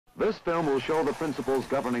This film will show the principles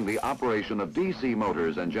governing the operation of DC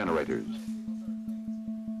motors and generators.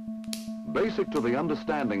 Basic to the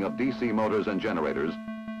understanding of DC motors and generators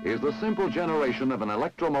is the simple generation of an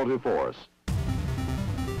electromotive force.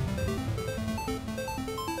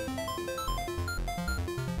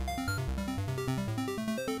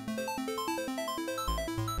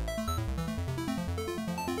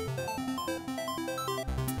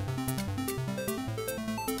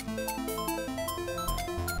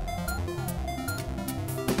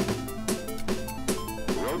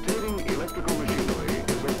 Rotating electrical machinery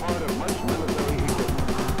is a part of much military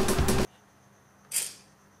equipment.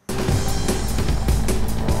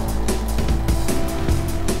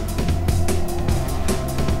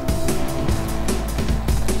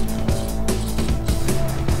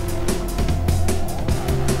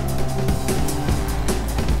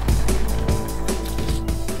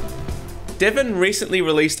 Devin recently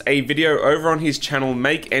released a video over on his channel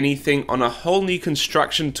Make Anything on a whole new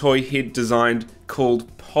construction toy he'd designed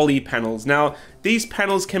called Polypanels. Now, these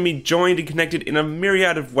panels can be joined and connected in a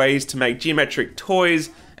myriad of ways to make geometric toys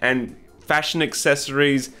and fashion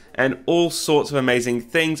accessories and all sorts of amazing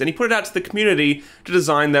things, and he put it out to the community to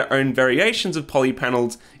design their own variations of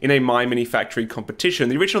Polypanels in a My Mini Factory competition.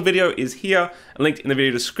 The original video is here and linked in the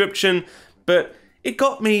video description, but it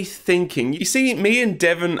got me thinking. You see, me and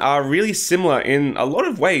Devin are really similar in a lot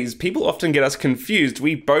of ways. People often get us confused.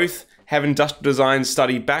 We both have industrial design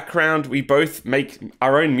study background. We both make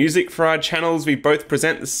our own music for our channels. We both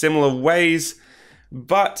present in similar ways.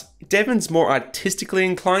 But Devin's more artistically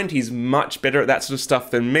inclined. He's much better at that sort of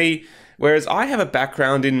stuff than me. Whereas I have a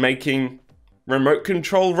background in making remote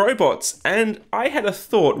control robots. And I had a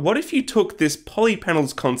thought, what if you took this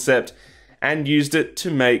Polypanels concept and used it to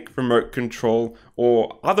make remote control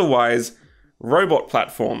or otherwise robot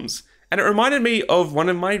platforms? And it reminded me of one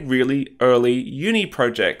of my really early uni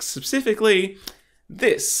projects, specifically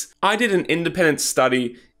this. I did an independent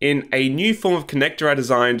study in a new form of connector I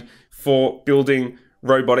designed for building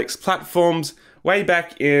robotics platforms way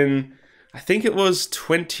back in, I think it was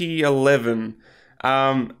 2011.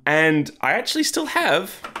 And I actually still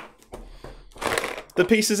have the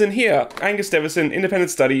pieces in here. Angus Davison, independent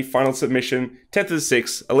study, final submission, 10th of the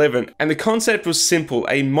 6th, 11. And the concept was simple,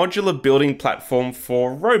 a modular building platform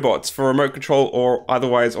for robots, for remote control or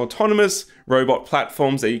otherwise autonomous robot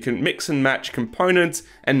platforms that you can mix and match components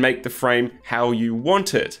and make the frame how you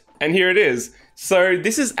want it. And here it is. So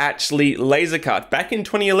this is actually laser cut. Back in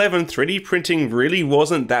 2011, 3D printing really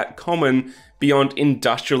wasn't that common beyond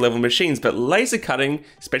industrial level machines, but laser cutting,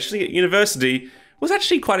 especially at university, was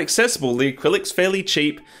actually quite accessible. The acrylic's fairly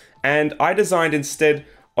cheap, and I designed, instead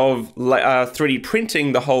of 3D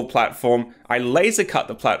printing the whole platform, I laser cut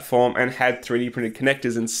the platform and had 3D printed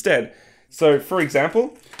connectors instead. So for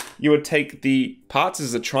example, you would take the parts, this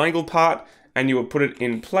is a triangle part, and you would put it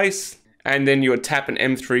in place, and then you would tap an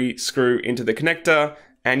M3 screw into the connector,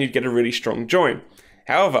 and you'd get a really strong join.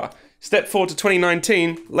 However, step forward to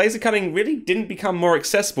 2019, laser cutting really didn't become more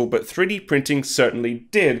accessible, but 3D printing certainly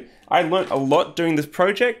did. I learned a lot doing this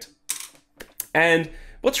project, and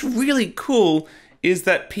what's really cool is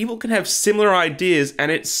that people can have similar ideas and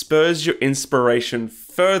it spurs your inspiration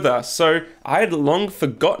further. So I had long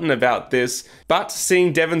forgotten about this, but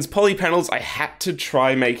seeing Devin's Polypanels, I had to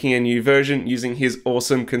try making a new version using his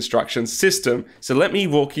awesome construction system. So let me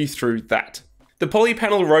walk you through that. The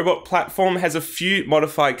Polypanel robot platform has a few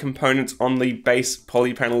modified components on the base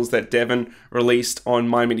Polypanels that Devin released on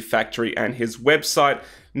My Mini Factory and his website,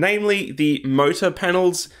 namely the motor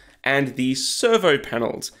panels and the servo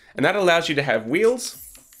panels. And that allows you to have wheels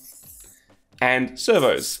and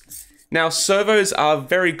servos. Now, servos are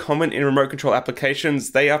very common in remote control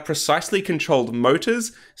applications. They are precisely controlled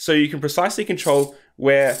motors, so you can precisely control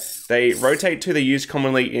where they rotate to. They're used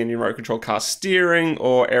commonly in remote control car steering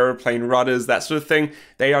or aeroplane rudders, that sort of thing.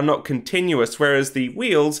 They are not continuous, whereas the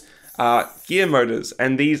wheels are gear motors,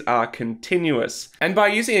 and these are continuous. And by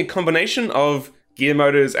using a combination of gear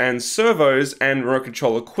motors and servos and remote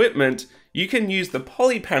control equipment, you can use the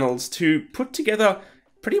Polypanels to put together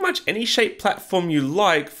pretty much any shape platform you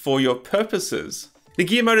like for your purposes. The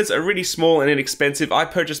gear motors are really small and inexpensive. I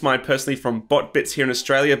purchased mine personally from BotBits here in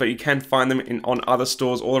Australia, but you can find them on other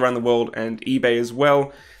stores all around the world and eBay as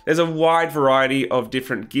well. There's a wide variety of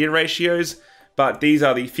different gear ratios, but these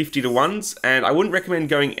are the 50:1s, and I wouldn't recommend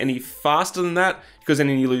going any faster than that because then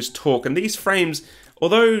you lose torque. And these frames,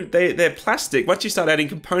 although they're plastic, once you start adding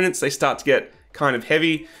components, they start to get kind of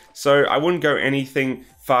heavy, so I wouldn't go anything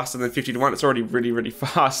faster than 50:1. It's already really, really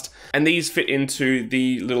fast. And these fit into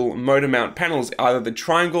the little motor mount panels, either the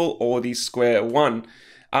triangle or the square one.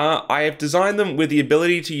 I have designed them with the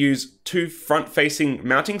ability to use 2 front-facing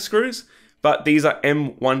mounting screws, but these are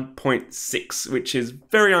M1.6, which is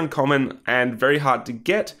very uncommon and very hard to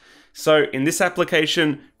get. So in this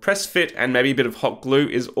application, press fit and maybe a bit of hot glue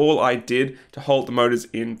is all I did to hold the motors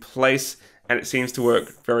in place, and it seems to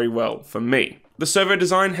work very well for me. The servo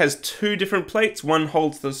design has 2 different plates. One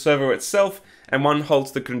holds the servo itself and one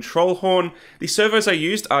holds the control horn. The servos I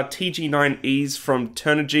used are TG9Es from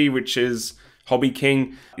Turnigy, which is Hobby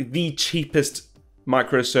King, the cheapest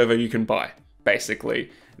micro servo you can buy, basically.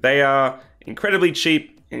 They are incredibly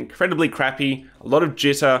cheap, incredibly crappy, a lot of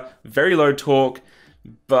jitter, very low torque,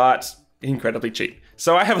 but incredibly cheap.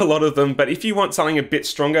 So I have a lot of them, but if you want something a bit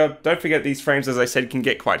stronger, don't forget these frames, as I said, can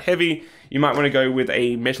get quite heavy. You might want to go with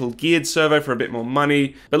a metal geared servo for a bit more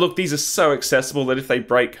money. But look, these are so accessible that if they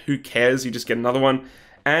break, who cares? You just get another one.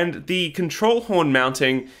 And the control horn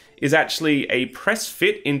mounting is actually a press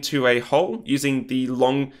fit into a hole using the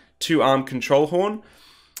long 2-arm control horn.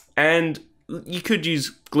 And you could use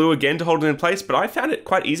glue again to hold it in place, but I found it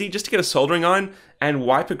quite easy just to get a soldering iron and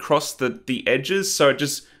wipe across the edges so it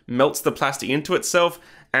just melts the plastic into itself,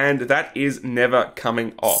 and that is never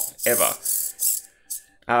coming off, ever.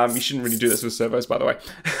 You shouldn't really do this with servos, by the way.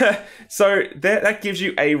 So that gives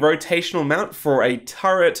you a rotational mount for a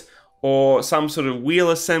turret or some sort of wheel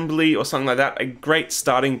assembly or something like that. A great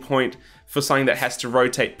starting point for something that has to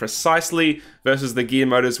rotate precisely versus the gear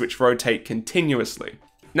motors which rotate continuously.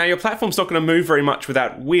 Now your platform's not going to move very much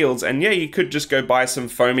without wheels, and yeah, you could just go buy some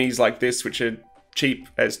foamies like this, which are cheap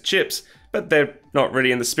as chips, but they're not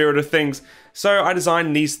really in the spirit of things. So I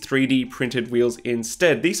designed these 3D printed wheels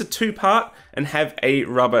instead. These are 2-part and have a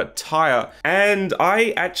rubber tire. And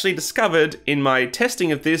I actually discovered in my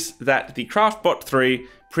testing of this that the CraftBot 3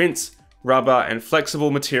 prints rubber and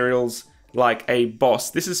flexible materials like a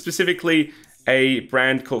boss. This is specifically a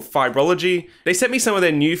brand called Fibrology. They sent me some of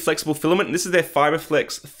their new flexible filament, and this is their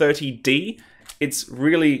FiberFlex 30D. It's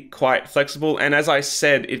really quite flexible, and as I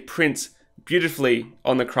said, it prints beautifully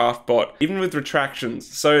on the CraftBot, even with retractions.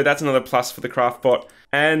 So that's another plus for the CraftBot.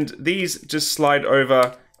 And these just slide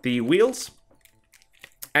over the wheels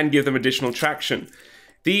and give them additional traction.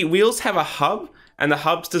 The wheels have a hub, and the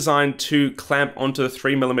hub's designed to clamp onto the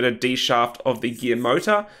 3mm D shaft of the gear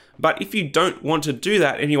motor. But if you don't want to do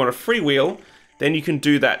that and you want a freewheel, then you can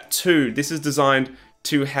do that too. This is designed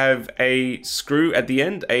to have a screw at the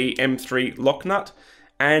end, a M3 lock nut,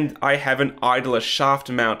 and I have an idler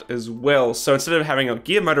shaft mount as well. So instead of having a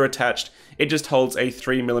gear motor attached, it just holds a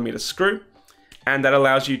 3mm screw, and that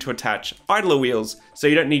allows you to attach idler wheels. So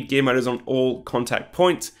you don't need gear motors on all contact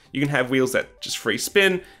points. You can have wheels that just free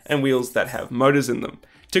spin and wheels that have motors in them.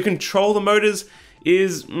 To control the motors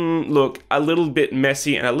is, look, a little bit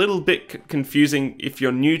messy and a little bit confusing if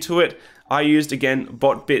you're new to it. I used, again,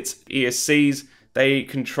 BotBits ESCs. They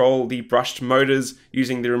control the brushed motors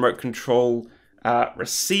using the remote control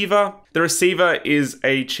receiver. The receiver is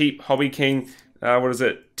a cheap Hobby King, what is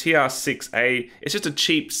it, TR6A. It's just a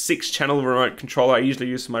cheap 6-channel remote controller I usually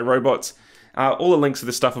use for my robots. All the links to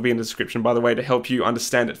this stuff will be in the description, by the way, to help you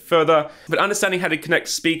understand it further. But understanding how to connect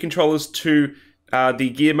speed controllers to the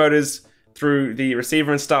gear motors through the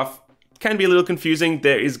receiver and stuff can be a little confusing.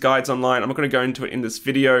 There is guides online. I'm not going to go into it in this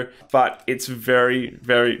video, but it's very,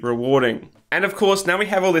 very rewarding. And of course, now we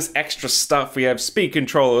have all this extra stuff. We have speed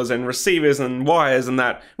controllers and receivers and wires and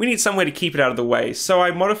that. We need somewhere to keep it out of the way. So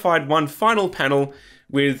I modified one final panel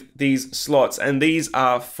with these slots, and these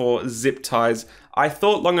are for zip ties. I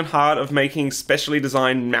thought long and hard of making specially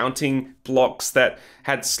designed mounting blocks that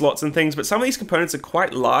had slots and things, but some of these components are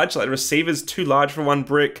quite large. Like the receiver's too large for one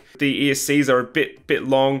brick. The ESCs are a bit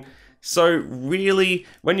long. So really,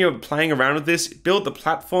 when you're playing around with this, build the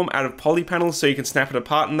platform out of Polypanels so you can snap it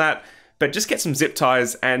apart and that. But just get some zip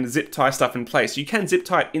ties and zip tie stuff in place. You can zip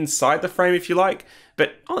tie it inside the frame if you like,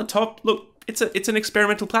 but on the top, look, it's an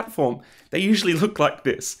experimental platform. They usually look like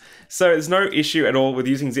this. So there's no issue at all with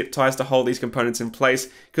using zip ties to hold these components in place,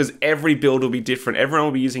 because every build will be different. Everyone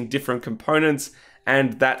will be using different components,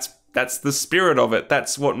 and that's the spirit of it.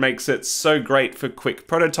 That's what makes it so great for quick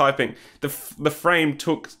prototyping. The frame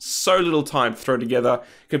took so little time to throw together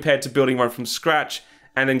compared to building one from scratch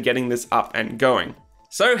and then getting this up and going.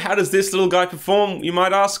 So how does this little guy perform, you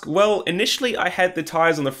might ask? Well, initially I had the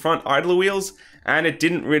tires on the front idler wheels and it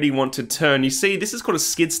didn't really want to turn. You see, this is called a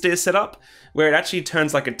skid steer setup, where it actually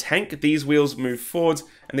turns like a tank. These wheels move forwards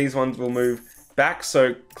and these ones will move back,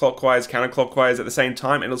 so clockwise, counterclockwise at the same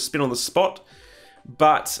time, and it'll spin on the spot.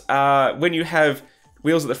 But when you have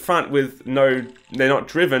wheels at the front with they're not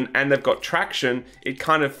driven and they've got traction, it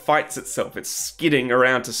kind of fights itself. It's skidding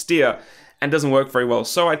around to steer and doesn't work very well.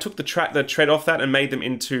 So I took the tread off that and made them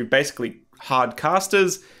into basically hard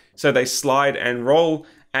casters, so they slide and roll,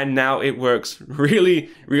 and now it works really,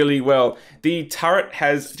 really well. The turret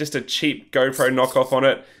has just a cheap GoPro knockoff on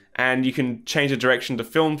it, and you can change the direction to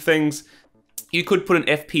film things. You could put an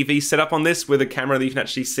FPV setup on this with a camera that you can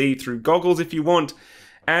actually see through goggles if you want.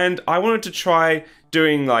 And I wanted to try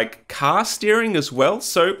doing like car steering as well,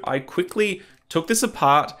 so I quickly took this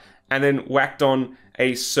apart and then whacked on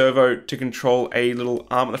a servo to control a little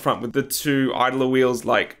arm at the front with the two idler wheels,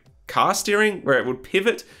 like car steering, where it would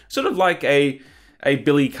pivot, sort of like a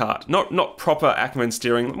billy cart. Not proper Ackerman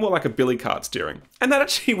steering, more like a billy cart steering. And that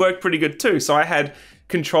actually worked pretty good too. So I had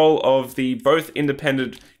control of the both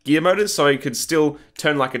independent gear motors, so it could still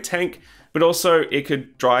turn like a tank, but also it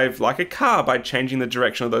could drive like a car by changing the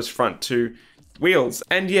direction of those front two wheels.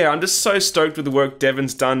 And yeah, I'm just so stoked with the work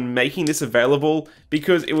Devin's done making this available,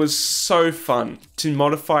 because it was so fun to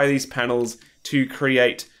modify these panels to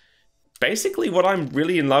create basically what I'm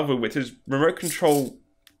really in love with, which is remote control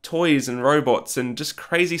toys and robots and just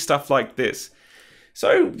crazy stuff like this.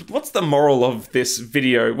 So what's the moral of this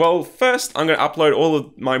video? Well, first I'm going to upload all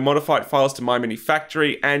of my modified files to my mini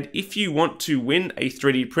factory, and if you want to win a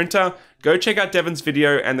 3D printer, go check out Devin's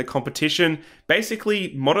video and the competition.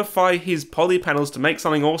 Basically modify his Polypanels to make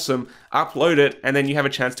something awesome, upload it, and then you have a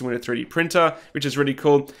chance to win a 3D printer, which is really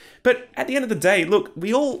cool. But at the end of the day, look,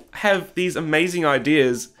 we all have these amazing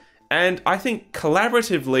ideas, and I think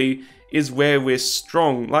collaboratively is where we're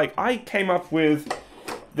strong. Like, I came up with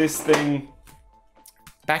this thing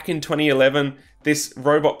back in 2011, this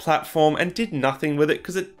robot platform, and did nothing with it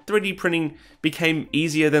because 3D printing became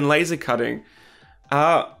easier than laser cutting.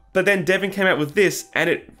 But then Devin came out with this, and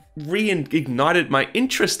it reignited my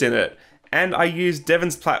interest in it. And I used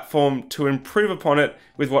Devin's platform to improve upon it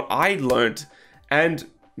with what I learned and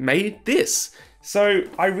made this. So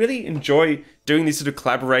I really enjoy doing these sort of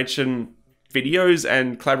collaboration videos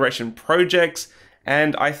and collaboration projects.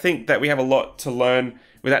 And I think that we have a lot to learn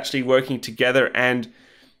with actually working together and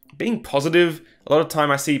being positive. A lot of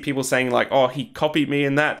time I see people saying like, oh, he copied me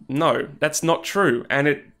in that. No, that's not true. And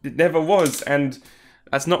it never was. And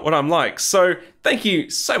that's not what I'm like. So thank you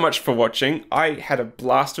so much for watching. I had a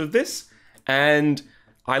blast with this, and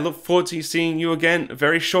I look forward to seeing you again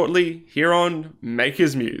very shortly here on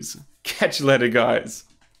Maker's Muse. Catch you later, guys.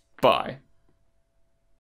 Bye.